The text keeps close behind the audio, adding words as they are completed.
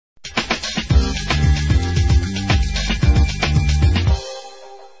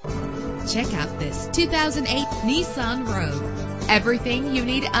Check out this 2008 Nissan Rogue. Everything you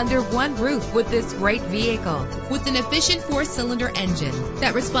need under one roof with this great vehicle. With an efficient 4-cylinder engine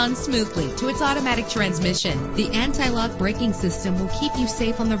that responds smoothly to its automatic transmission, the anti-lock braking system will keep you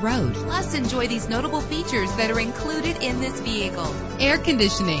safe on the road. Plus, enjoy these notable features that are included in this vehicle: air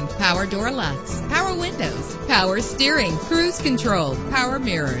conditioning, power door locks, power windows, power steering, cruise control, power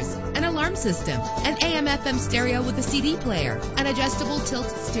mirrors, an alarm system, an AM/FM stereo with a CD player, an adjustable tilt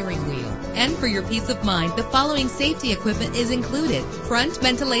steering wheel. And for your peace of mind, the following safety equipment is included: front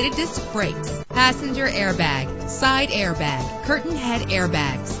ventilated disc brakes, passenger airbag, side airbag, curtain head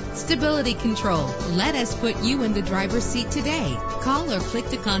airbags, stability control. Let us put you in the driver's seat today. Call or click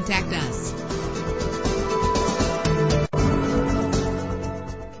to contact us.